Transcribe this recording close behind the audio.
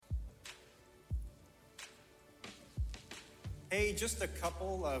Hey, just a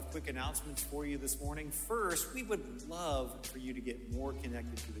couple of quick announcements for you this morning. First, we would love for you to get more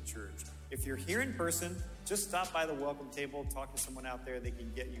connected to the church. If you're here in person, just stop by the welcome table, talk to someone out there. They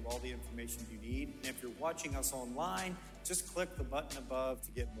can get you all the information you need. And if you're watching us online, just click the button above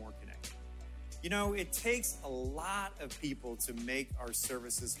to get more connected. You know, it takes a lot of people to make our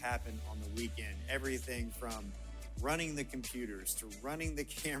services happen on the weekend. Everything from running the computers, to running the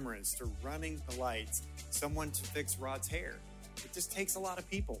cameras, to running the lights, someone to fix Rod's hair. It just takes a lot of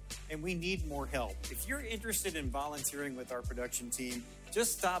people, and we need more help. If you're interested in volunteering with our production team,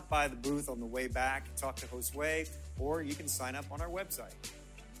 just stop by the booth on the way back, talk to Josue, or you can sign up on our website.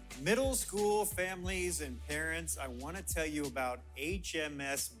 Middle school families and parents, I want to tell you about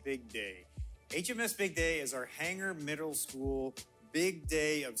HMS Big Day. HMS Big Day is our Hanger Middle School big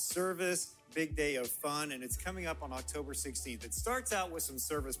day of service, big day of fun, and it's coming up on October 16th. It starts out with some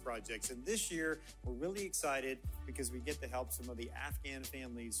service projects, and this year we're really excited because we get to help some of the Afghan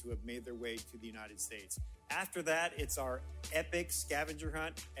families who have made their way to the United States. After that, it's our epic scavenger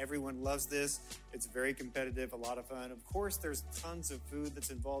hunt. Everyone loves this. It's very competitive, a lot of fun. Of course, there's tons of food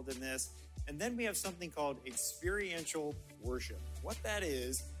that's involved in this. And then we have something called experiential worship. What that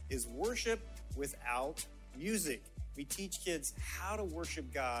is worship without music. We teach kids how to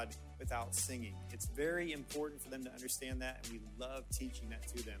worship God without singing. It's very important for them to understand that, and we love teaching that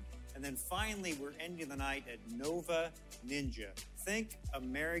to them. And then finally, we're ending the night at Nova Ninja. Think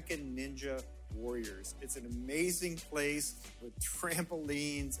American Ninja Warriors. It's an amazing place with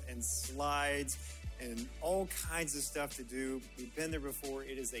trampolines and slides and all kinds of stuff to do. We've been there before.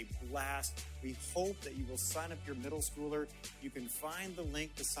 It is a blast. We hope that you will sign up your middle schooler. You can find the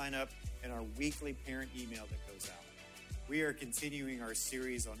link to sign up in our weekly parent email that goes out. We are continuing our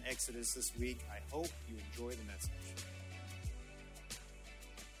series on Exodus this week. I hope you enjoy the message.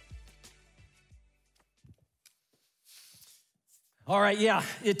 All right, yeah.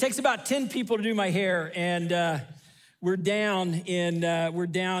 It takes about 10 people to do my hair, and we're down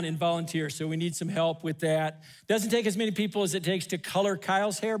in volunteers, so we need some help with that. Doesn't take as many people as it takes to color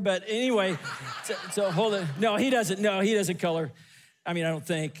Kyle's hair, but anyway, so hold it. No, he doesn't color. I mean, I don't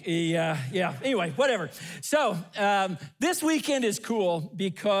think. Anyway, whatever. So this weekend is cool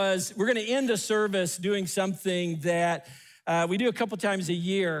because we're going to end the service doing something that we do a couple times a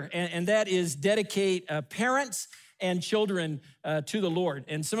year, and that is dedicate parents and children to the Lord.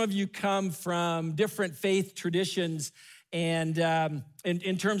 And some of you come from different faith traditions, and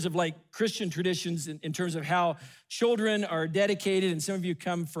in terms of like Christian traditions, in terms of how children are dedicated, and some of you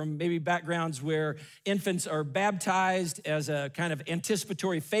come from maybe backgrounds where infants are baptized as a kind of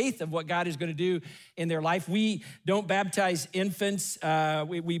anticipatory faith of what God is going to do in their life. We don't baptize infants.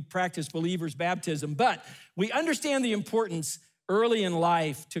 We practice believers' baptism, but we understand the importance early in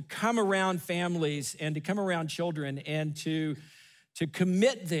life to come around families and to come around children and to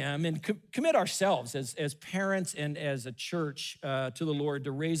commit them and commit ourselves as parents and as a church to the Lord,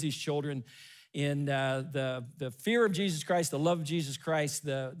 to raise these children in the fear of Jesus Christ, the love of Jesus Christ,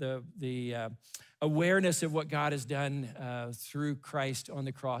 the awareness of what God has done through Christ on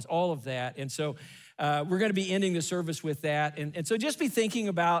the cross, all of that. And so we're going to be ending the service with that. And so just be thinking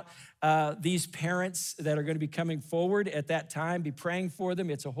about these parents that are going to be coming forward at that time. Be praying for them.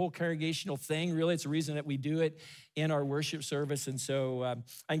 It's a whole congregational thing, really. It's a reason that we do it in our worship service. And so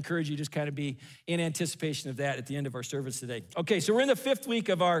I encourage you just kind of be in anticipation of that at the end of our service today. Okay, so we're in the 5th week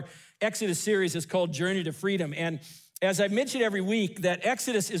of our Exodus series. It's called Journey to Freedom. And as I mentioned every week, that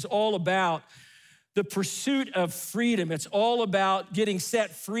Exodus is all about the pursuit of freedom. It's all about getting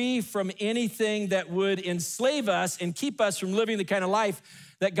set free from anything that would enslave us and keep us from living the kind of life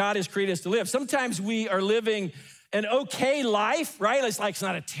that God has created us to live. Sometimes we are living an okay life, right? It's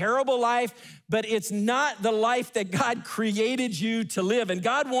not a terrible life, but it's not the life that God created you to live. And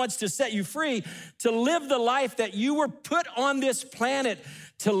God wants to set you free to live the life that you were put on this planet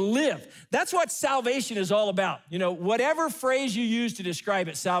to live. That's what salvation is all about. You know, whatever phrase you use to describe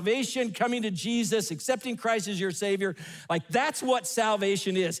it, salvation, coming to Jesus, accepting Christ as your Savior, like that's what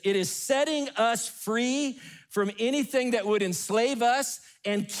salvation is. It is setting us free from anything that would enslave us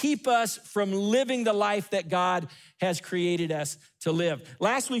and keep us from living the life that God has created us to live.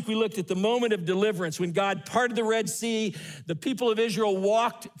 Last week, we looked at the moment of deliverance when God parted the Red Sea, the people of Israel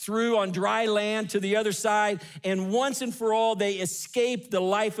walked through on dry land to the other side, and once and for all, they escaped the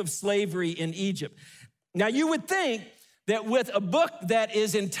life of slavery in Egypt. Now, you would think that with a book that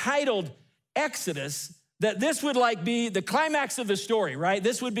is entitled Exodus, that this would be the climax of the story, right?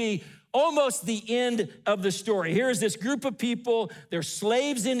 This would be almost the end of the story. Here's this group of people. They're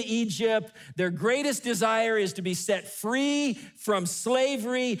slaves in Egypt. Their greatest desire is to be set free from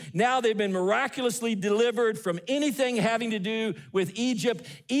slavery. Now they've been miraculously delivered from anything having to do with Egypt.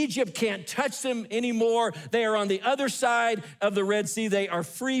 Egypt can't touch them anymore. They are on the other side of the Red Sea. They are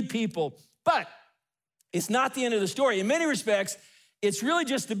free people. But it's not the end of the story. In many respects, it's really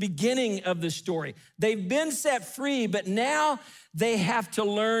just the beginning of the story. They've been set free, but now they have to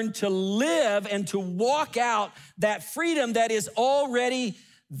learn to live and to walk out that freedom that is already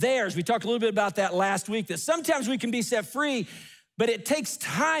theirs. We talked a little bit about that last week, that sometimes we can be set free, but it takes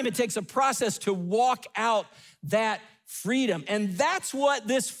time, it takes a process to walk out that freedom. And that's what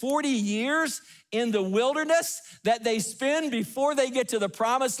this 40 years in the wilderness that they spend before they get to the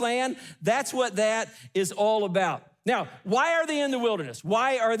promised land, that's what that is all about. Now, why are they in the wilderness?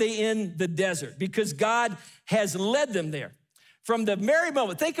 Why are they in the desert? Because God has led them there. From the very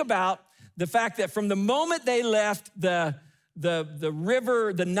moment, think about the fact that from the moment they left the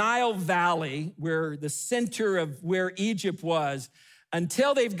river, the Nile Valley, where the center of where Egypt was,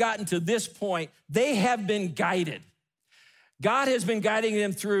 until they've gotten to this point, they have been guided. God has been guiding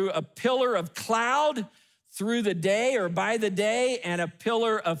them through a pillar of cloud through the day or by the day, and a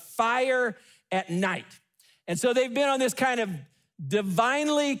pillar of fire at night. And so they've been on this kind of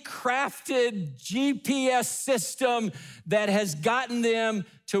divinely crafted GPS system that has gotten them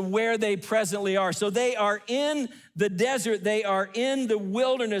to where they presently are. So they are in the desert, they are in the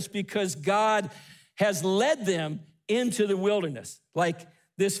wilderness because God has led them into the wilderness. Like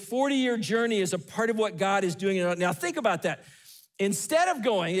this 40-year journey is a part of what God is doing. Now think about that. Instead of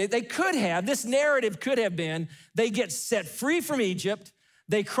going, they could have, this narrative could have been, they get set free from Egypt,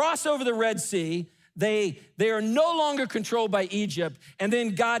 they cross over the Red Sea, they are no longer controlled by Egypt, and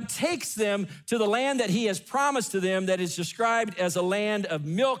then God takes them to the land that he has promised to them that is described as a land of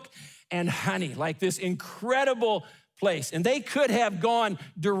milk and honey, like this incredible place. And they could have gone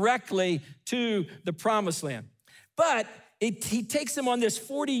directly to the promised land. But he takes them on this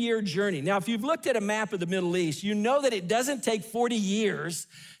 40-year journey. Now, if you've looked at a map of the Middle East, you know that it doesn't take 40 years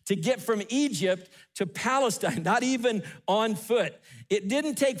to get from Egypt to Palestine, not even on foot. It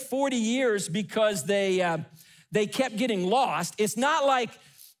didn't take 40 years because they kept getting lost. It's not like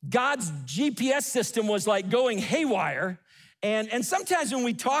God's GPS system was like going haywire. And sometimes when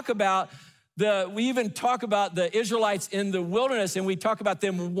we talk about we even talk about the Israelites in the wilderness, and we talk about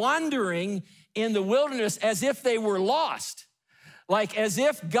them wandering in the wilderness as if they were lost. Like as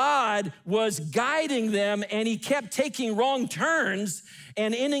if God was guiding them and he kept taking wrong turns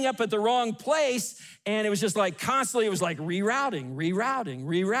and ending up at the wrong place. And it was just like constantly, it was like rerouting.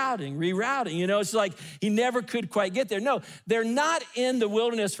 You know, it's like he never could quite get there. No, they're not in the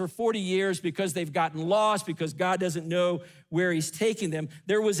wilderness for 40 years because they've gotten lost, because God doesn't know where he's taking them.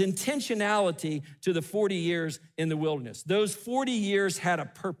 There was intentionality to the 40 years in the wilderness. Those 40 years had a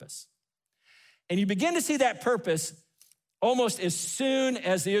purpose. And you begin to see that purpose almost as soon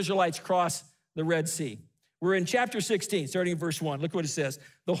as the Israelites cross the Red Sea. We're in chapter 16, starting in verse 1. Look what it says.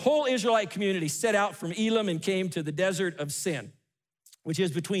 The whole Israelite community set out from Elim and came to the desert of Sin, which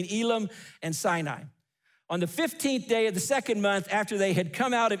is between Elim and Sinai. On the 15th day of the second month after they had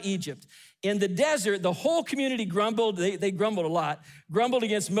come out of Egypt, in the desert, the whole community grumbled. They grumbled a lot, grumbled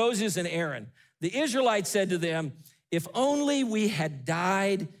against Moses and Aaron. The Israelites said to them, if only we had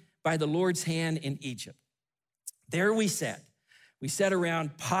died by the Lord's hand in Egypt. There we sat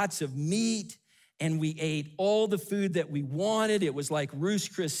around pots of meat, and we ate all the food that we wanted. It was like Ruth's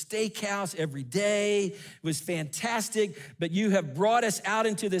Chris Steakhouse every day. It was fantastic, but you have brought us out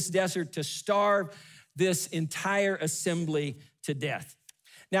into this desert to starve this entire assembly to death.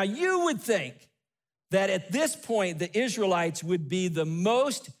 Now, you would think that at this point, the Israelites would be the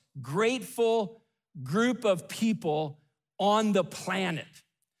most grateful group of people on the planet,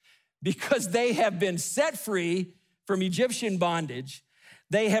 because they have been set free from Egyptian bondage.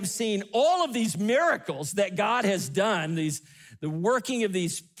 They have seen all of these miracles that God has done, the working of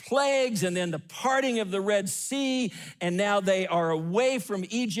these plagues, and then the parting of the Red Sea, and now they are away from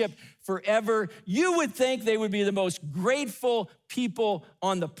Egypt forever. You would think they would be the most grateful people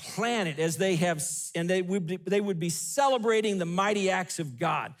on the planet as they have, and they would be celebrating the mighty acts of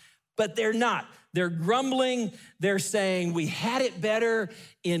God, but they're not. They're grumbling. They're saying, we had it better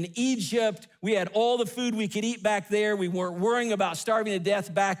in Egypt. We had all the food we could eat back there. We weren't worrying about starving to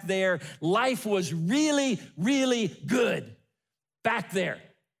death back there. Life was really, really good back there.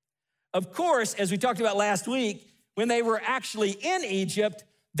 Of course, as we talked about last week, when they were actually in Egypt,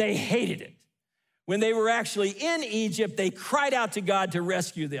 they hated it. When they were actually in Egypt, they cried out to God to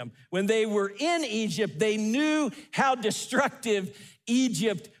rescue them. When they were in Egypt, they knew how destructive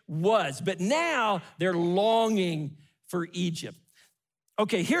Egypt was. But now they're longing for Egypt.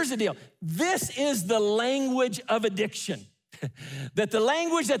 Okay, here's the deal. This is the language of addiction. That the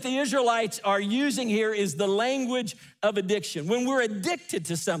language that the Israelites are using here is the language of addiction. When we're addicted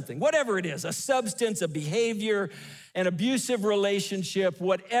to something, whatever it is, a substance, a behavior, an abusive relationship,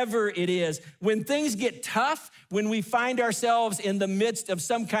 whatever it is, when things get tough, when we find ourselves in the midst of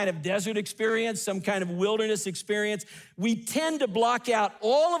some kind of desert experience, some kind of wilderness experience, we tend to block out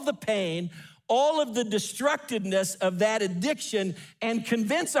all of the pain, all of the destructiveness of that addiction and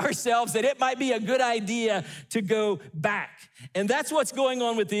convince ourselves that it might be a good idea to go back. And that's what's going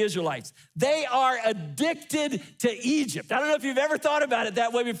on with the Israelites. They are addicted to Egypt. I don't know if you've ever thought about it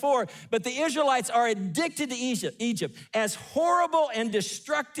that way before, but the Israelites are addicted to Egypt. As horrible and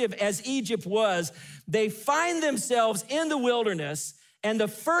destructive as Egypt was, they find themselves in the wilderness, and the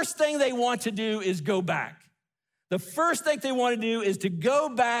first thing they want to do is go back. The first thing they want to do is to go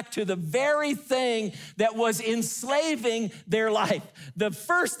back to the very thing that was enslaving their life. The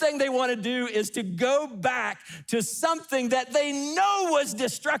first thing they want to do is to go back to something that they know was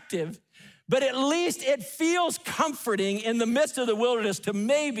destructive, but at least it feels comforting in the midst of the wilderness to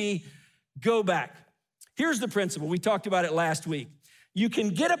maybe go back. Here's the principle. We talked about it last week. You can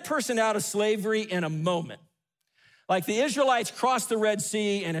get a person out of slavery in a moment. Like the Israelites crossed the Red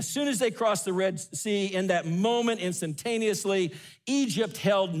Sea, and as soon as they crossed the Red Sea, in that moment, instantaneously, Egypt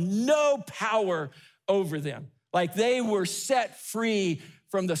held no power over them. Like they were set free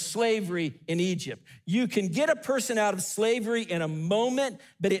from the slavery in Egypt. You can get a person out of slavery in a moment,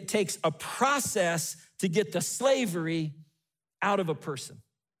 but it takes a process to get the slavery out of a person.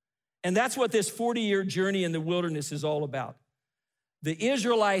 And that's what this 40-year journey in the wilderness is all about. The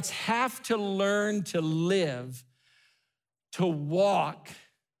Israelites have to learn to live, to walk,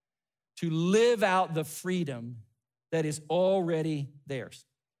 to live out the freedom that is already theirs.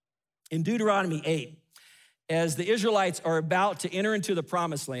 In Deuteronomy 8, as the Israelites are about to enter into the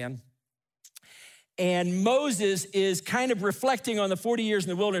promised land, and Moses is kind of reflecting on the 40 years in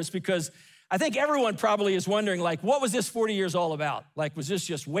the wilderness, because I think everyone probably is wondering, like, what was this 40 years all about? Like, was this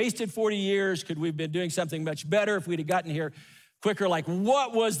just wasted 40 years? Could we have been doing something much better if we'd have gotten here quicker? Like,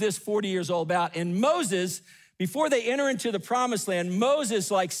 what was this 40 years all about? And Moses, before they enter into the promised land,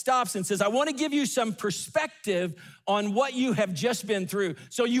 Moses stops and says, I want to give you some perspective on what you have just been through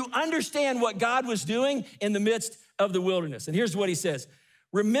so you understand what God was doing in the midst of the wilderness. And here's what he says.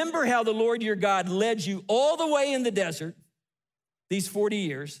 Remember how the Lord your God led you all the way in the desert, these 40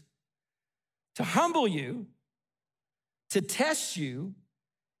 years, to humble you, to test you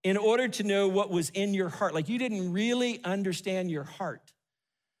in order to know what was in your heart. Like you didn't really understand your heart.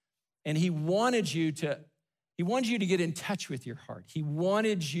 And he wanted you to get in touch with your heart. He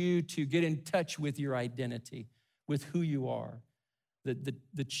wanted you to get in touch with your identity, with who you are,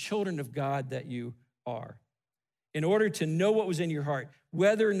 the children of God that you are, in order to know what was in your heart,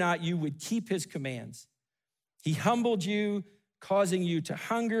 whether or not you would keep his commands. He humbled you, causing you to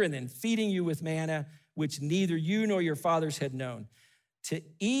hunger and then feeding you with manna, which neither you nor your fathers had known. To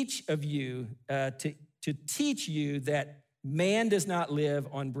each of you, to teach you that man does not live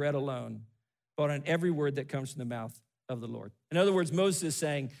on bread alone, but on every word that comes from the mouth of the Lord. In other words, Moses is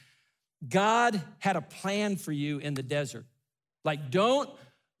saying, God had a plan for you in the desert. Like, don't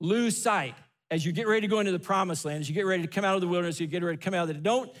lose sight as you get ready to go into the promised land, as you get ready to come out of the wilderness, you get ready to come out of it.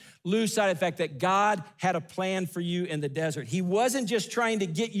 Don't lose sight of the fact that God had a plan for you in the desert. He wasn't just trying to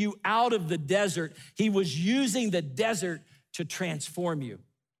get you out of the desert. He was using the desert to transform you.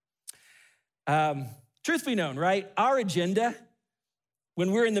 Truth be known, right? Our agenda,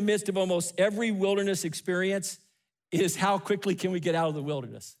 when we're in the midst of almost every wilderness experience, is how quickly can we get out of the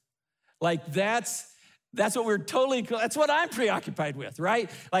wilderness? Like that's what I'm preoccupied with, right?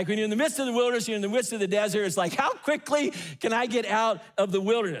 Like when you're in the midst of the wilderness, you're in the midst of the desert, it's like, how quickly can I get out of the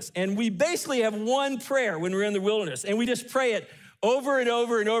wilderness? And we basically have one prayer when we're in the wilderness, and we just pray it over and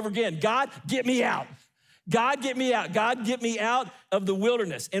over and over again. God, get me out. God, get me out. God, get me out of the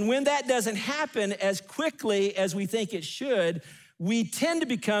wilderness. And when that doesn't happen as quickly as we think it should, we tend to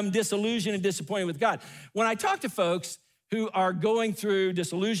become disillusioned and disappointed with God. When I talk to folks who are going through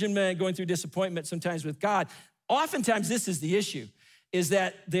disillusionment, going through disappointment sometimes with God, oftentimes this is the issue, is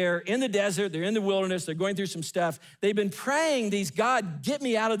that they're in the desert, they're in the wilderness, they're going through some stuff. They've been praying these, God, get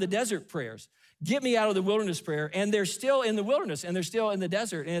me out of the desert prayers, get me out of the wilderness prayer, and they're still in the wilderness and they're still in the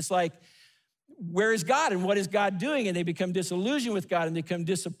desert. And it's like, where is God and what is God doing? And they become disillusioned with God and they become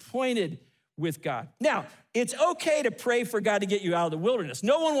disappointed with God. Now, it's okay to pray for God to get you out of the wilderness.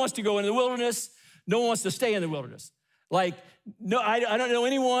 No one wants to go into the wilderness. No one wants to stay in the wilderness. Like, no, I don't know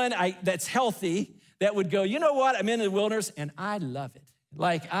anyone that's healthy that would go, you know what, I'm in the wilderness and I love it.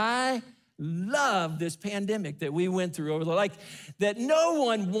 Like, I love this pandemic that we went through like that. No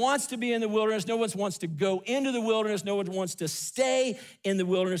one wants to be in the wilderness. No one wants to go into the wilderness. No one wants to stay in the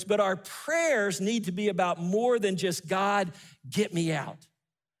wilderness. But our prayers need to be about more than just, God, get me out.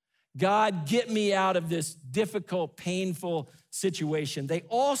 God, get me out of this difficult, painful situation. They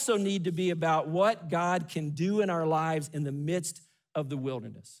also need to be about what God can do in our lives in the midst of the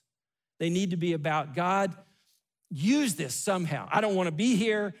wilderness. They need to be about, God, use this somehow. I don't want to be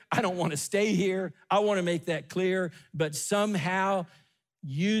here. I don't want to stay here. I want to make that clear, but somehow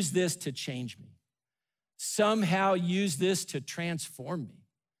use this to change me. Somehow use this to transform me.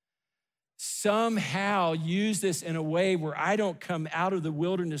 Somehow use this in a way where I don't come out of the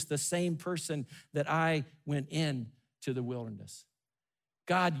wilderness the same person that I went in to the wilderness.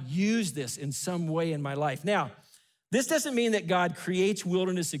 God, use this in some way in my life. Now, this doesn't mean that God creates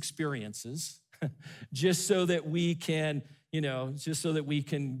wilderness experiences just so that we can, just so that we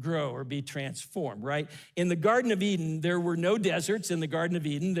can grow or be transformed, right? In the Garden of Eden, there were no deserts in the Garden of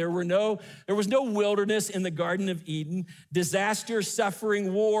Eden. There was no wilderness in the Garden of Eden. Disaster,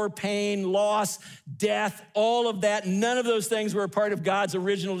 suffering, war, pain, loss, death, all of that, none of those things were a part of God's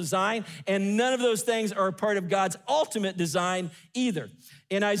original design, and none of those things are a part of God's ultimate design either.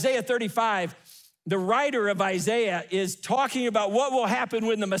 In Isaiah 35, the writer of Isaiah is talking about what will happen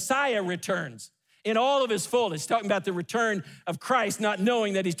when the Messiah returns in all of his fullness. He's talking about the return of Christ, not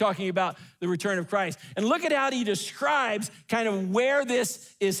knowing that he's talking about the return of Christ. And look at how he describes kind of where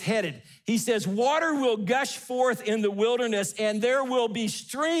this is headed. He says, water will gush forth in the wilderness, and there will be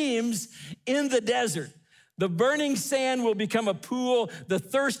streams in the desert. The burning sand will become a pool, the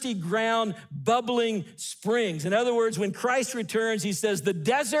thirsty ground, bubbling springs. In other words, when Christ returns, he says, the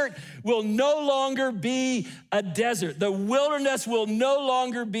desert will no longer be a desert. The wilderness will no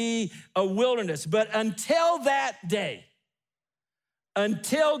longer be a wilderness. But until that day,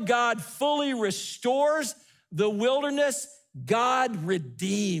 until God fully restores the wilderness, God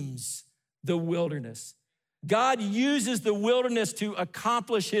redeems the wilderness. God uses the wilderness to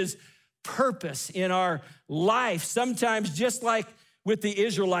accomplish his purpose in our life. Sometimes, just like with the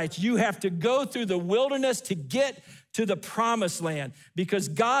Israelites, you have to go through the wilderness to get to the promised land, because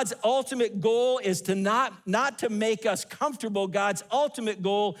God's ultimate goal is to not to make us comfortable. God's ultimate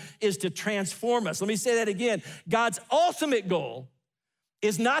goal is to transform us. Let me say that again. God's ultimate goal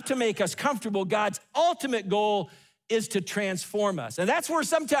is not to make us comfortable. God's ultimate goal is to transform us. And that's where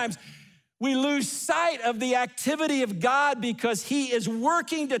sometimes we lose sight of the activity of God, because he is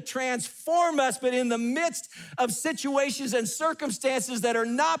working to transform us, but in the midst of situations and circumstances that are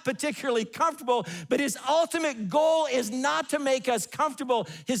not particularly comfortable. But his ultimate goal is not to make us comfortable.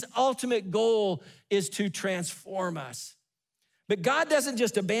 His ultimate goal is to transform us. But God doesn't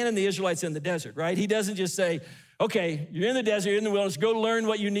just abandon the Israelites in the desert, right? He doesn't just say, okay, you're in the desert, you're in the wilderness, go learn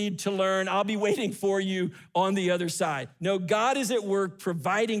what you need to learn. I'll be waiting for you on the other side. No, God is at work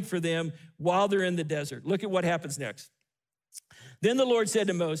providing for them while they're in the desert. Look at what happens next. Then the Lord said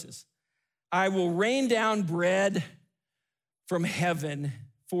to Moses, I will rain down bread from heaven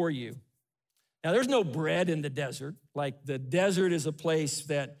for you. Now, there's no bread in the desert. Like, the desert is a place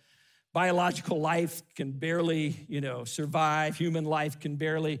that biological life can barely, survive. Human life can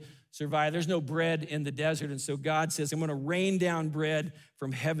barely survive. There's no bread in the desert. And so God says, I'm going to rain down bread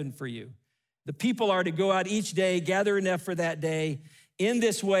from heaven for you. The people are to go out each day, gather enough for that day. In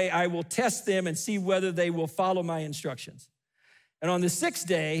this way, I will test them and see whether they will follow my instructions. And on the sixth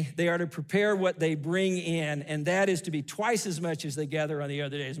day, they are to prepare what they bring in, and that is to be twice as much as they gather on the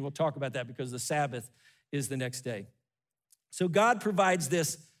other days. And we'll talk about that because the Sabbath is the next day. So God provides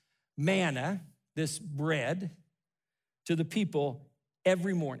this manna, this bread, to the people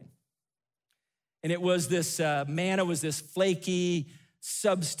every morning. And it was this, manna was this flaky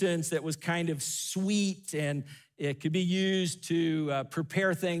substance that was kind of sweet, and it could be used to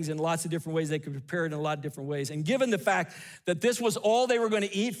prepare things in lots of different ways. They could prepare it in a lot of different ways. And given the fact that this was all they were going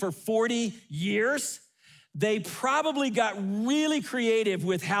to eat for 40 years, they probably got really creative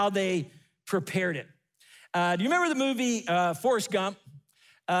with how they prepared it. Do you remember the movie Forrest Gump?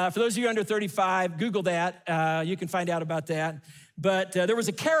 For those of you under 35, Google that. You can find out about that. But there was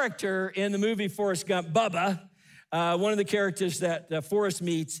a character in the movie Forrest Gump, Bubba, one of the characters that Forrest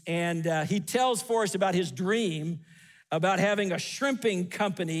meets, and he tells Forrest about his dream about having a shrimping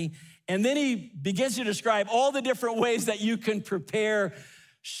company, and then he begins to describe all the different ways that you can prepare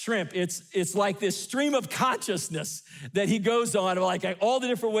shrimp. It's like this stream of consciousness that he goes on, like all the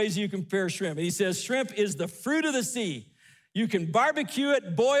different ways you can prepare shrimp. And he says, shrimp is the fruit of the sea. You can barbecue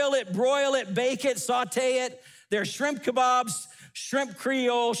it, boil it, broil it, bake it, saute it. There's shrimp kebabs, shrimp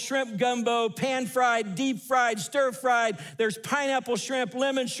creole, shrimp gumbo, pan-fried, deep-fried, stir-fried. There's pineapple shrimp,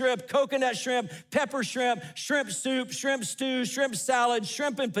 lemon shrimp, coconut shrimp, pepper shrimp, shrimp soup, shrimp stew, shrimp salad,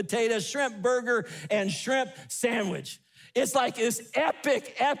 shrimp and potatoes, shrimp burger, and shrimp sandwich. It's like this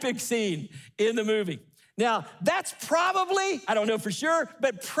epic, epic scene in the movie. Now, that's probably, I don't know for sure,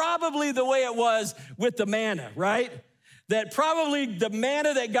 but probably the way it was with the manna, right? That probably the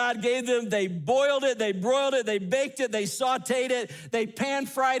manna that God gave them, they boiled it, they broiled it, they baked it, they sauteed it, they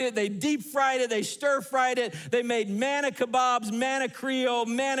pan-fried it, they deep-fried it, they stir-fried it, they made manna kebabs, manna creole,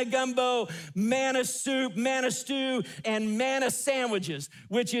 manna gumbo, manna soup, manna stew, and manna sandwiches,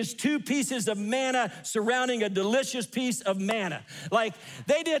 which is 2 pieces of manna surrounding a delicious piece of manna. Like,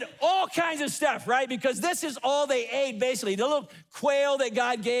 they did all kinds of stuff, right? Because this is all they ate, basically. The little quail that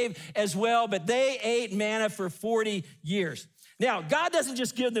God gave as well, but they ate manna for 40 years. Now, God doesn't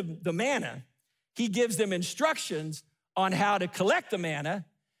just give them the manna. He gives them instructions on how to collect the manna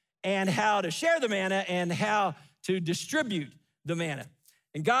and how to share the manna and how to distribute the manna.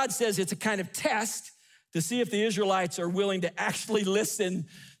 And God says it's a kind of test to see if the Israelites are willing to actually listen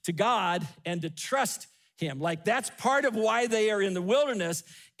to God and to trust him. Like, that's part of why they are in the wilderness,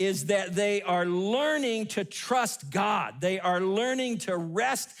 is that they are learning to trust God. They are learning to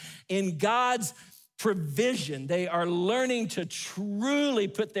rest in God's provision. They are learning to truly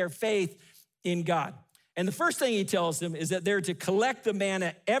put their faith in God. And the first thing he tells them is that they're to collect the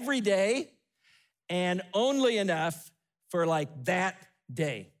manna every day and only enough for like that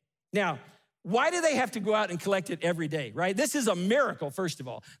day. Now, why do they have to go out and collect it every day, right? This is a miracle, first of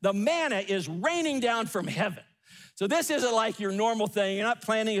all. The manna is raining down from heaven. So this isn't like your normal thing. You're not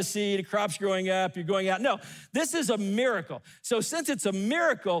planting a seed, a crop's growing up, you're going out. No, this is a miracle. So since it's a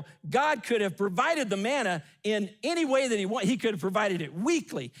miracle, God could have provided the manna in any way that he wanted. He could have provided it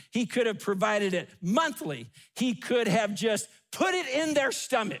weekly. He could have provided it monthly. He could have just put it in their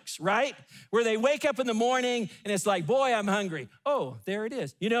stomachs, right? Where they wake up in the morning and it's like, boy, I'm hungry. Oh, there it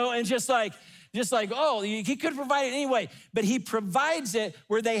is. And just like, oh, he could provide it anyway, but he provides it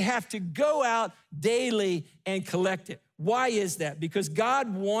where they have to go out daily and collect it. Why is that? Because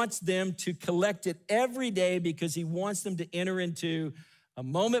God wants them to collect it every day, because he wants them to enter into a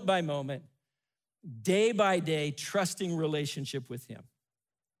moment by moment, day by day, trusting relationship with him.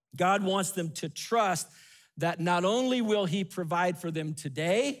 God wants them to trust that not only will he provide for them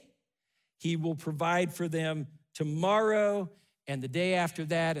today, he will provide for them tomorrow, and the day after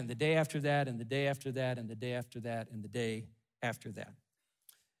that, and the day after that, and the day after that, and the day after that, and the day after that.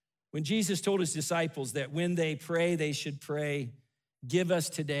 When Jesus told his disciples that when they pray, they should pray, "Give us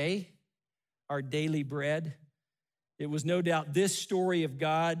today our daily bread," it was no doubt this story of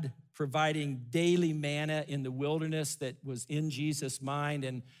God providing daily manna in the wilderness that was in Jesus' mind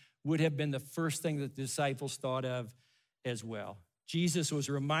and would have been the first thing that the disciples thought of as well. Jesus was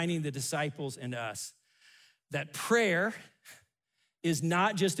reminding the disciples and us that prayer is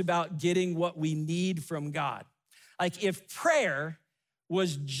not just about getting what we need from God. Like, if prayer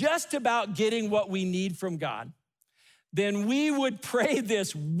was just about getting what we need from God, then we would pray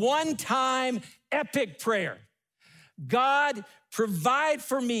this one-time epic prayer. God, provide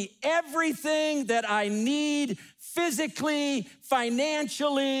for me everything that I need physically,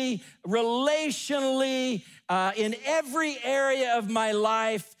 financially, relationally, in every area of my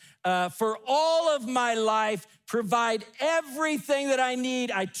life, for all of my life. Provide everything that I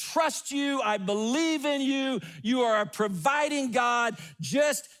need. I trust you. I believe in you. You are a providing God.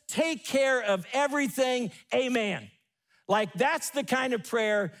 Just take care of everything. Amen. Like, that's the kind of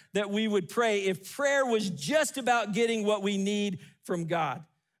prayer that we would pray if prayer was just about getting what we need from God.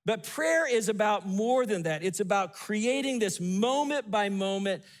 But prayer is about more than that. It's about creating this moment by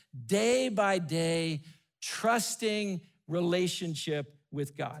moment, day by day, trusting relationship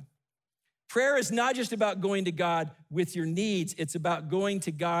with God. Prayer is not just about going to God with your needs. It's about going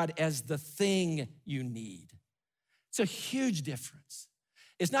to God as the thing you need. It's a huge difference.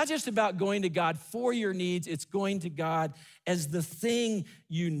 It's not just about going to God for your needs. It's going to God as the thing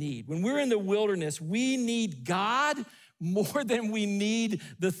you need. When we're in the wilderness, we need God more than we need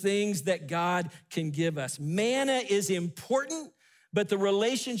the things that God can give us. Manna is important, but the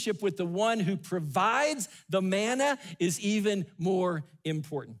relationship with the one who provides the manna is even more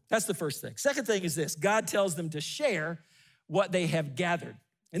important. That's the first thing. Second thing is this: God tells them to share what they have gathered.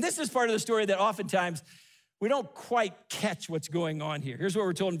 And this is part of the story that oftentimes we don't quite catch what's going on here. Here's what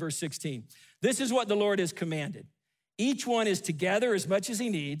we're told in verse 16. This is what the Lord has commanded. Each one is to gather as much as he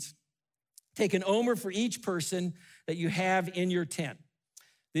needs. Take an omer for each person that you have in your tent.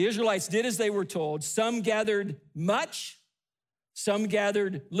 The Israelites did as they were told. Some gathered much, some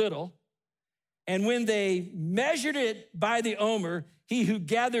gathered little. And when they measured it by the omer, he who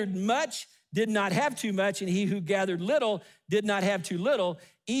gathered much did not have too much, and he who gathered little did not have too little.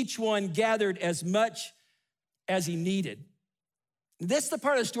 Each one gathered as much as he needed. This is the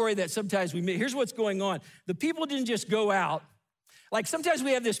part of the story that sometimes we miss. Here's what's going on. The people didn't just go out. Like sometimes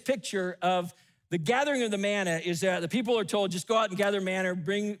we have this picture of the gathering of the manna is that the people are told, just go out and gather manna,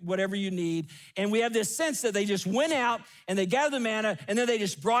 bring whatever you need. And we have this sense that they just went out and they gathered the manna and then they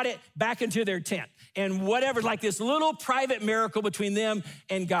just brought it back into their tent. And whatever, like this little private miracle between them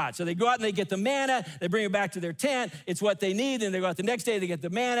and God. So they go out and they get the manna, they bring it back to their tent. It's what they need. Then they go out the next day, they get the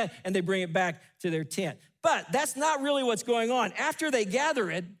manna and they bring it back to their tent. But that's not really what's going on. After they gather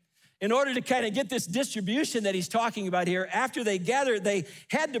it, in order to kind of get this distribution that he's talking about here, after they gathered, they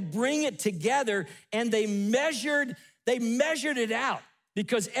had to bring it together and they measured it out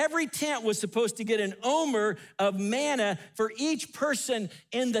because every tent was supposed to get an omer of manna for each person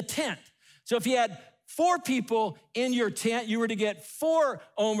in the tent. So if you had 4 people in your tent, you were to get 4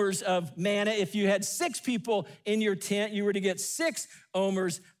 omers of manna. If you had 6 people in your tent, you were to get 6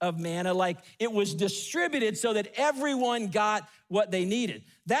 omers of manna. Like it was distributed so that everyone got what they needed.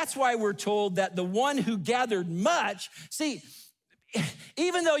 That's why we're told that the one who gathered much, see,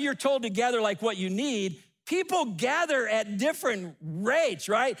 even though you're told to gather like what you need, people gather at different rates,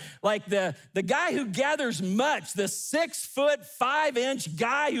 right? Like the guy who gathers much, the 6'5"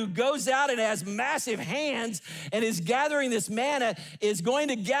 guy who goes out and has massive hands and is gathering this manna is going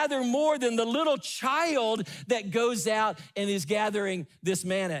to gather more than the little child that goes out and is gathering this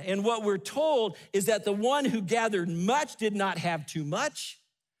manna. And what we're told is that the one who gathered much did not have too much.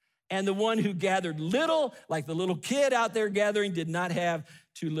 And the one who gathered little, like the little kid out there gathering, did not have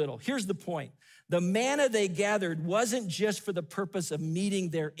too little. Here's the point. The manna they gathered wasn't just for the purpose of meeting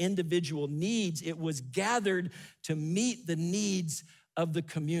their individual needs. It was gathered to meet the needs of the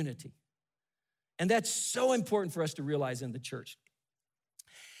community. And that's so important for us to realize in the church.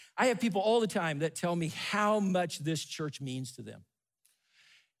 I have people all the time that tell me how much this church means to them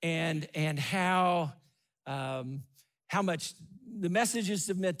and how much the messages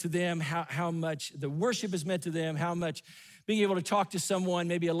have meant to them, how much the worship has meant to them, how much being able to talk to someone,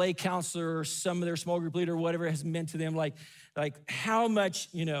 maybe a lay counselor or some of their small group leader or whatever has meant to them, like how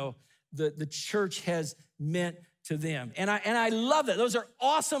much, the church has meant to them. And I love that. Those are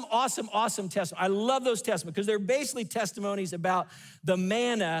awesome testimonies. I love those testimonies because they're basically testimonies about the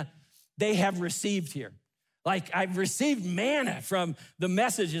manna they have received here. Like I've received manna from the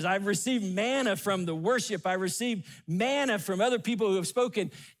messages. I've received manna from the worship. I received manna from other people who have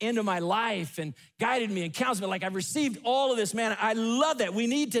spoken into my life and guided me and counseled me. Like I've received all of this manna. I love that. We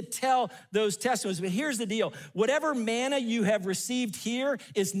need to tell those testimonies. But here's the deal. Whatever manna you have received here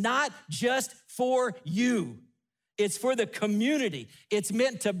is not just for you. It's for the community. It's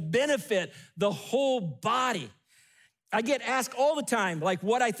meant to benefit the whole body. I get asked all the time, like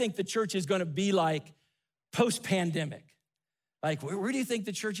what I think the church is going to be like post-pandemic. Like, where do you think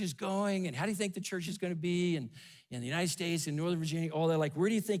the church is going? And how do you think the church is going to be? And in the United States, in Northern Virginia, all that, like, where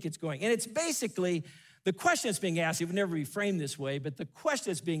do you think it's going? And it's basically, the question that's being asked, it would never be framed this way, but the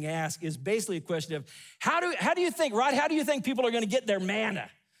question that's being asked is basically a question of, how do you think, Rod, how do you think people are going to get their manna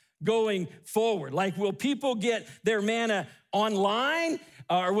going forward? Like, will people get their manna online?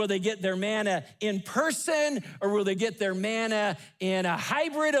 Or will they get their manna in person? Or will they get their manna in a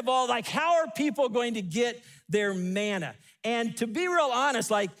hybrid of all? Like, how are people going to get their manna? And to be real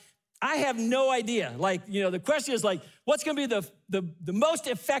honest, like, I have no idea. Like, the question is like, what's going to be the most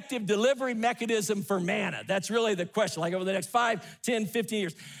effective delivery mechanism for manna? That's really the question, like over the next 5, 10, 15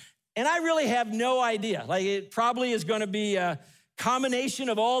 years. And I really have no idea. Like, it probably is going to be a combination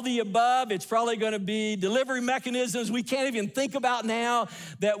of all the above. It's probably going to be delivery mechanisms we can't even think about now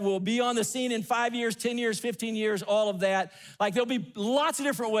that will be on the scene in 5 years, 10 years, 15 years, all of that. Like there'll be lots of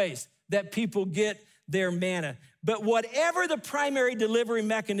different ways that people get their manna. But whatever the primary delivery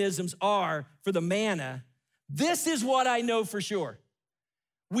mechanisms are for the manna, this is what I know for sure.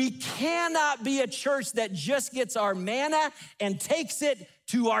 We cannot be a church that just gets our manna and takes it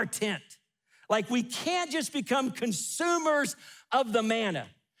to our tent. Like we can't just become consumers of the manna.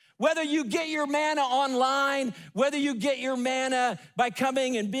 Whether you get your manna online, whether you get your manna by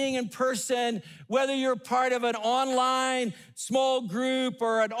coming and being in person, whether you're part of an online small group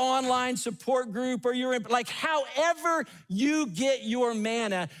or an online support group, or you're in, like however you get your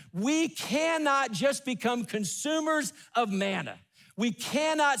manna, we cannot just become consumers of manna. We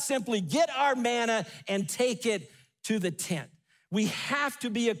cannot simply get our manna and take it to the tent. We have to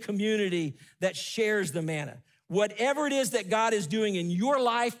be a community that shares the manna. Whatever it is that God is doing in your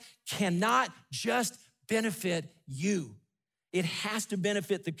life cannot just benefit you. It has to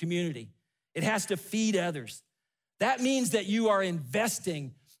benefit the community. It has to feed others. That means that you are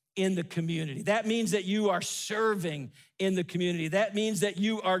investing in the community. That means that you are serving in the community. That means that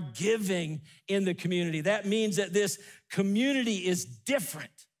you are giving in the community. That means that this community is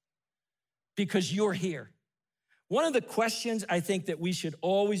different because you're here. One of the questions I think that we should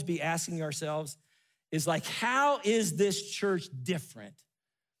always be asking ourselves is like, how is this church different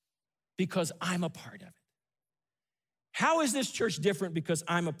because I'm a part of it? How is this church different because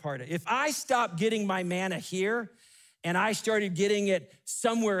I'm a part of it? If I stopped getting my manna here and I started getting it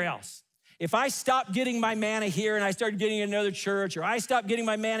somewhere else, if I stopped getting my manna here and I started getting it in another church, or I stopped getting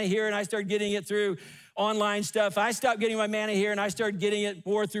my manna here and I started getting it through online stuff, I stopped getting my manna here and I started getting it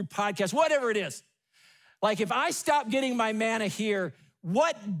more through podcasts, whatever it is. Like if I stopped getting my manna here,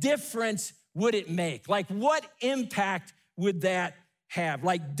 what difference would it make? Like what impact would that have?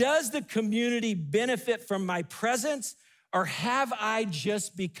 Like, does the community benefit from my presence? Or have I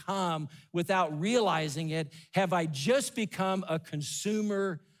just become, without realizing it, have I just become a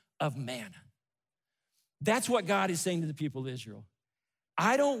consumer of manna? That's what God is saying to the people of Israel.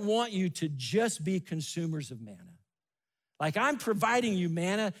 I don't want you to just be consumers of manna. Like I'm providing you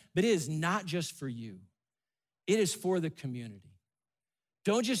manna, but it is not just for you. It is for the community.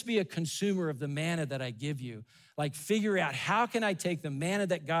 Don't just be a consumer of the manna that I give you. Like figure out how can I take the manna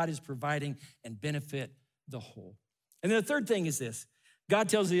that God is providing and benefit the whole. And then the third thing is this. God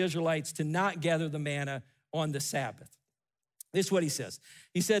tells the Israelites to not gather the manna on the Sabbath. This is what he says.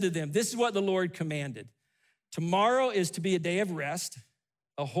 He said to them, this is what the Lord commanded. Tomorrow is to be a day of rest,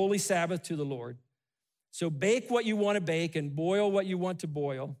 a holy Sabbath to the Lord. So bake what you want to bake and boil what you want to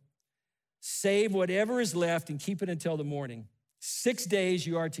boil. Save whatever is left and keep it until the morning. 6 days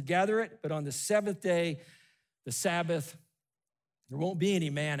you are to gather it, but on the seventh day, the Sabbath, there won't be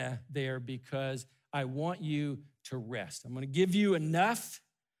any manna there because I want you to rest. I'm going to give you enough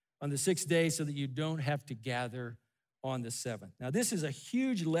on the 6th day so that you don't have to gather on the 7th. Now, this is a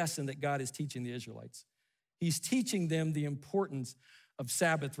huge lesson that God is teaching the Israelites. He's teaching them the importance of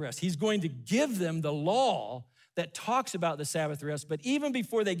Sabbath rest. He's going to give them the law that talks about the Sabbath rest, but even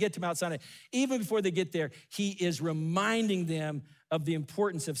before they get to Mount Sinai, even before they get there, he is reminding them of the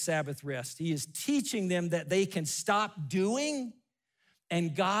importance of Sabbath rest. He is teaching them that they can stop doing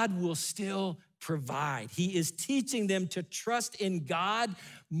and God will still provide. He is teaching them to trust in God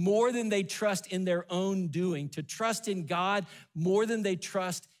more than they trust in their own doing, to trust in God more than they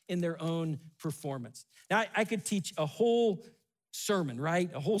trust in their own performance. Now, I could teach a whole sermon, right?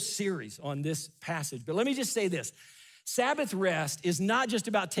 A whole series on this passage, but let me just say this. Sabbath rest is not just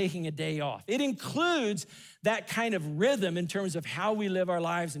about taking a day off. It includes that kind of rhythm in terms of how we live our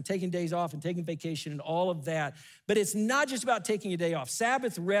lives and taking days off and taking vacation and all of that. But it's not just about taking a day off.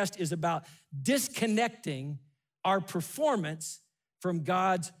 Sabbath rest is about disconnecting our performance from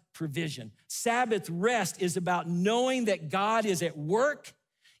God's provision. Sabbath rest is about knowing that God is at work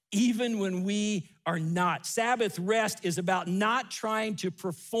even when we are not. Sabbath rest is about not trying to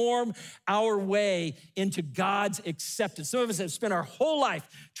perform our way into God's acceptance. Some of us have spent our whole life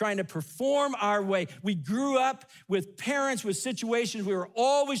trying to perform our way. We grew up with parents, with situations we were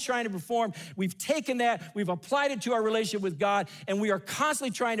always trying to perform. We've taken that, we've applied it to our relationship with God, and we are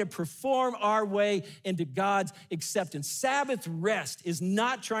constantly trying to perform our way into God's acceptance. Sabbath rest is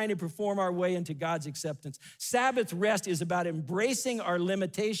not trying to perform our way into God's acceptance. Sabbath rest is about embracing our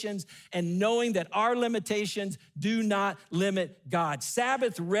limitations and knowing that our limitations do not limit God.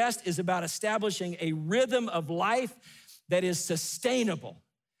 Sabbath rest is about establishing a rhythm of life that is sustainable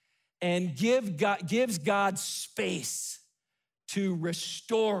and gives God space to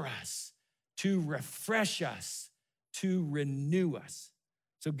restore us, to refresh us, to renew us.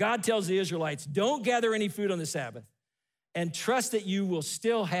 So God tells the Israelites, don't gather any food on the Sabbath and trust that you will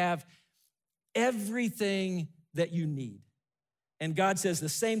still have everything that you need. And God says the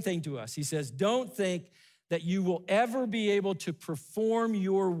same thing to us. He says, don't think that you will ever be able to perform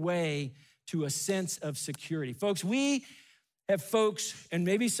your way to a sense of security. Folks, we have folks, and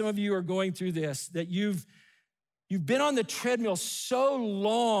maybe some of you are going through this, that you've been on the treadmill so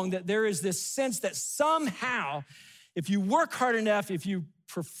long that there is this sense that somehow, if you work hard enough, if you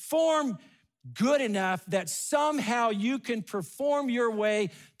perform good enough, that somehow you can perform your way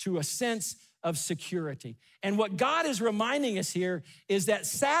to a sense of security. And what God is reminding us here is that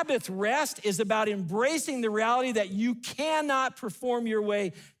Sabbath rest is about embracing the reality that you cannot perform your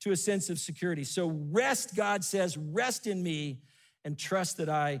way to a sense of security. So rest, God says, rest in me and trust that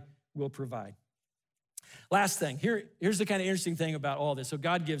I will provide. Last thing, here's the kind of interesting thing about all this. So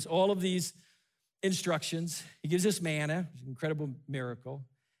God gives all of these instructions. He gives us manna, an incredible miracle.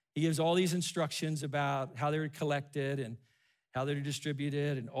 He gives all these instructions about how they were collected how they're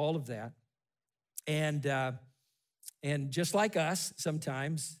distributed, and all of that. And just like us,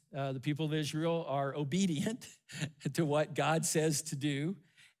 sometimes the people of Israel are obedient to what God says to do,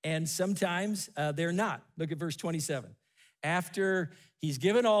 and sometimes they're not. Look at verse 27. After he's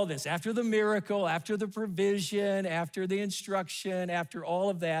given all this, after the miracle, after the provision, after the instruction, after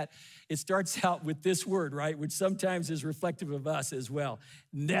all of that, it starts out with this word, right? Which sometimes is reflective of us as well.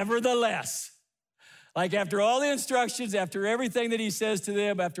 Nevertheless. Like after all the instructions, after everything that he says to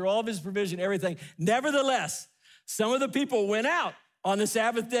them, after all of his provision, everything, nevertheless, some of the people went out on the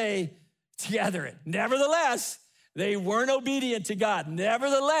Sabbath day to gather it. Nevertheless, they weren't obedient to God.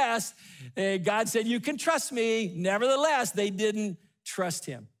 Nevertheless, God said, you can trust me. Nevertheless, they didn't trust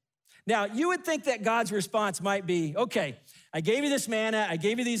him. Now, you would think that God's response might be, okay, I gave you this manna, I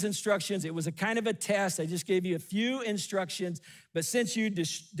gave you these instructions. It was a kind of a test. I just gave you a few instructions, but since you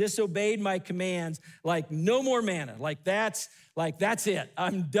disobeyed my commands, like no more manna, like that's it.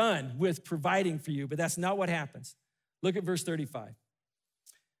 I'm done with providing for you, but that's not what happens. Look at verse 35.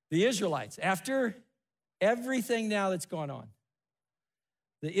 The Israelites, after everything now that's gone on,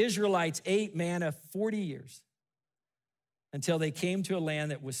 the Israelites ate manna 40 years until they came to a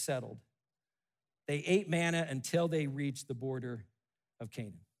land that was settled. They ate manna until they reached the border of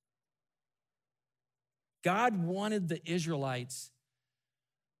Canaan. God wanted the Israelites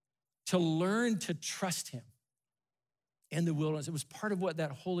to learn to trust him in the wilderness. It was part of what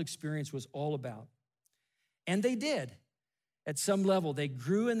that whole experience was all about. And they did. At some level, they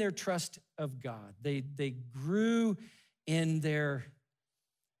grew in their trust of God. They grew in their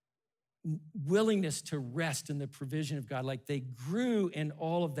willingness to rest in the provision of God. Like they grew in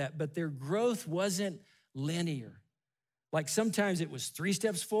all of that, but their growth wasn't linear. Like sometimes it was 3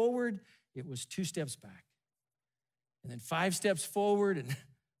 steps forward, it was 2 steps back. And then 5 steps forward and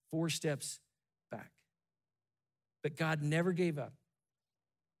 4 steps back. But God never gave up.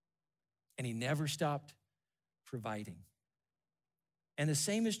 And he never stopped providing. And the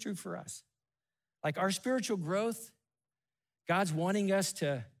same is true for us. Like our spiritual growth, God's wanting us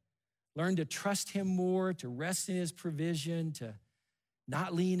to learn to trust him more, to rest in his provision, to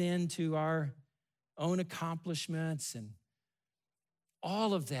not lean into our own accomplishments and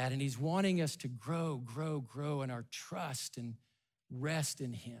all of that. And he's wanting us to grow in our trust and rest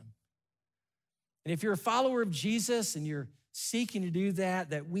in him. And if you're a follower of Jesus and you're seeking to do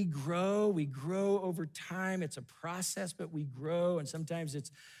that we grow over time. It's a process, but we grow. And sometimes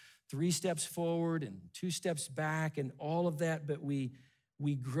it's 3 steps forward and 2 steps back and all of that, but we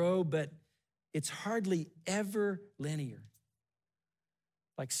grow, but it's hardly ever linear.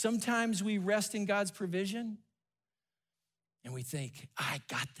 Like sometimes we rest in God's provision and we think, I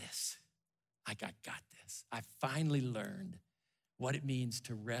got this. I got this. I finally learned what it means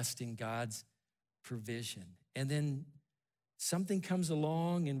to rest in God's provision. And then something comes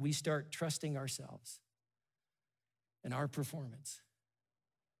along and we start trusting ourselves and our performance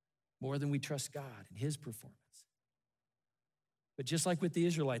more than we trust God and his performance. But just like with the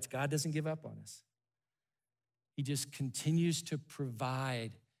Israelites, God doesn't give up on us. He just continues to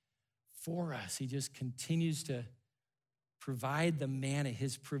provide for us. He just continues to provide the manna.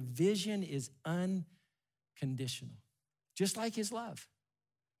 His provision is unconditional, just like his love.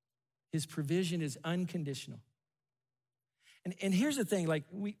 His provision is unconditional. And here's the thing, like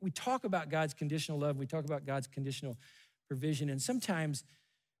we talk about God's conditional love, we talk about God's conditional provision, and sometimes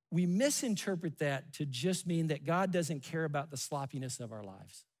we misinterpret that to just mean that God doesn't care about the sloppiness of our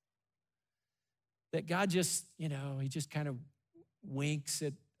lives. That God just, he just kind of winks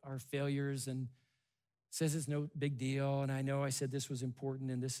at our failures and says it's no big deal, and I know I said this was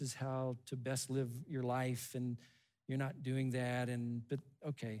important, and this is how to best live your life, and you're not doing that, but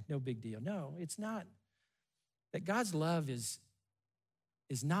okay, no big deal. No, it's not. That God's love is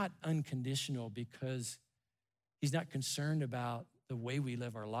not unconditional because he's not concerned about the way we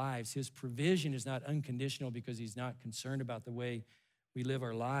live our lives. His provision is not unconditional because he's not concerned about the way we live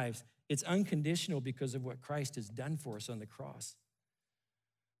our lives. It's unconditional because of what Christ has done for us on the cross.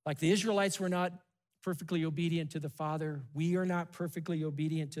 Like the Israelites were not perfectly obedient to the Father. We are not perfectly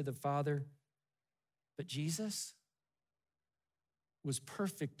obedient to the Father. But Jesus was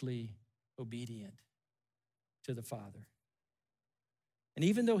perfectly obedient to the Father. And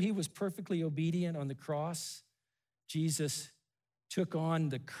even though he was perfectly obedient on the cross, Jesus took on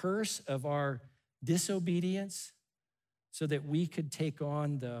the curse of our disobedience so that we could take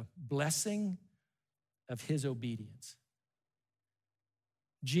on the blessing of his obedience.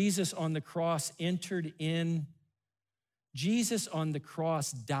 Jesus on the cross entered in. Jesus on the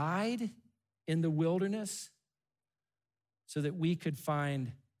cross died in the wilderness so that we could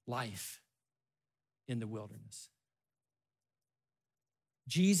find life in the wilderness.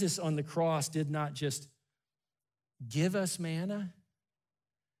 Jesus on the cross did not just give us manna.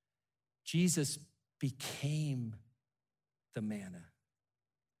 Jesus became the manna.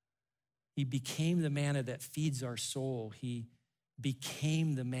 He became the manna that feeds our soul. He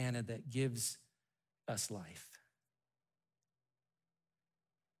became the manna that gives us life.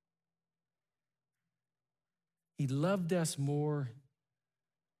 He loved us more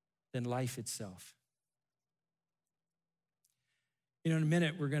than life itself. You know, in a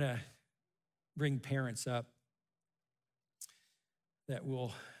minute, we're going to bring parents up that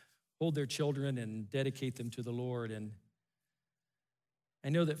will hold their children and dedicate them to the Lord. And I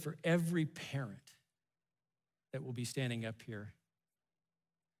know that for every parent that will be standing up here,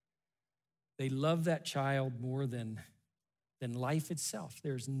 they love that child more than life itself.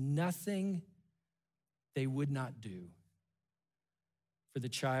 There's nothing they would not do for the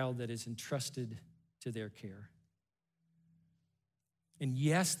child that is entrusted to their care. And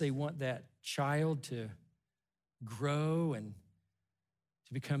yes, they want that child to grow and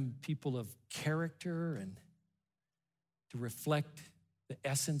to become people of character and to reflect the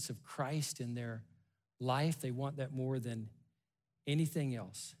essence of Christ in their life. They want that more than anything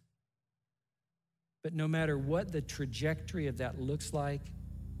else. But no matter what the trajectory of that looks like,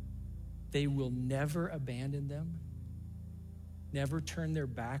 they will never abandon them, never turn their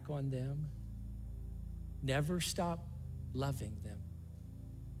back on them, never stop loving them,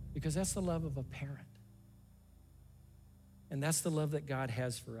 because that's the love of a parent. And that's the love that God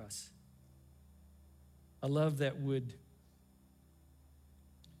has for us. A love that would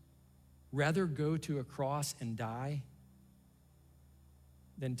rather go to a cross and die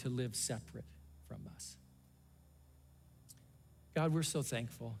than to live separate from us. God, we're so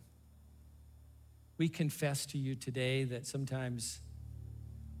thankful. We confess to you today that sometimes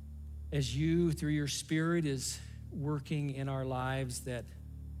as you, through your Spirit, is working in our lives, that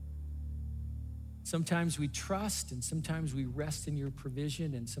sometimes we trust and sometimes we rest in your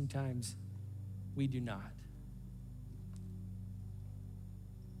provision and sometimes we do not.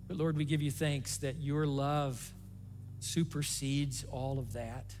 But Lord, we give you thanks that your love supersedes all of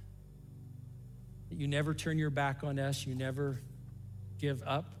that. That you never turn your back on us. You never give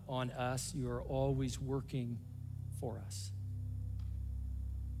up on us. You are always working for us.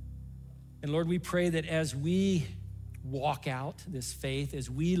 And Lord, we pray that as we walk out this faith, as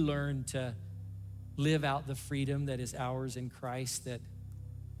we learn to live out the freedom that is ours in Christ, that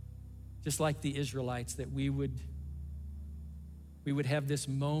just like the Israelites, that we would have this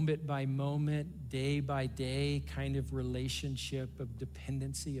moment by moment, day by day kind of relationship of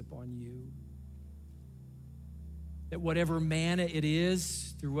dependency upon you. That whatever manna it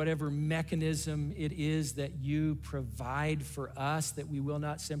is, through whatever mechanism it is that you provide for us, that we will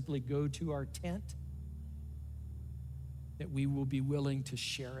not simply go to our tent, that we will be willing to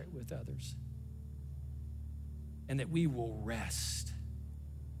share it with others, and that we will rest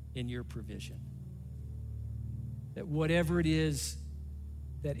in your provision. That whatever it is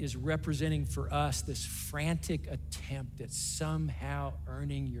that is representing for us this frantic attempt at somehow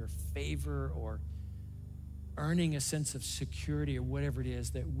earning your favor or earning a sense of security or whatever it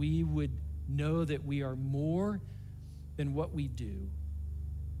is, that we would know that we are more than what we do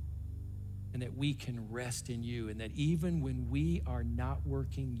and that we can rest in you, and that even when we are not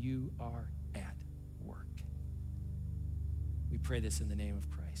working, you are at work. We pray this in the name of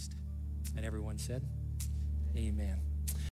Christ. And everyone said, amen.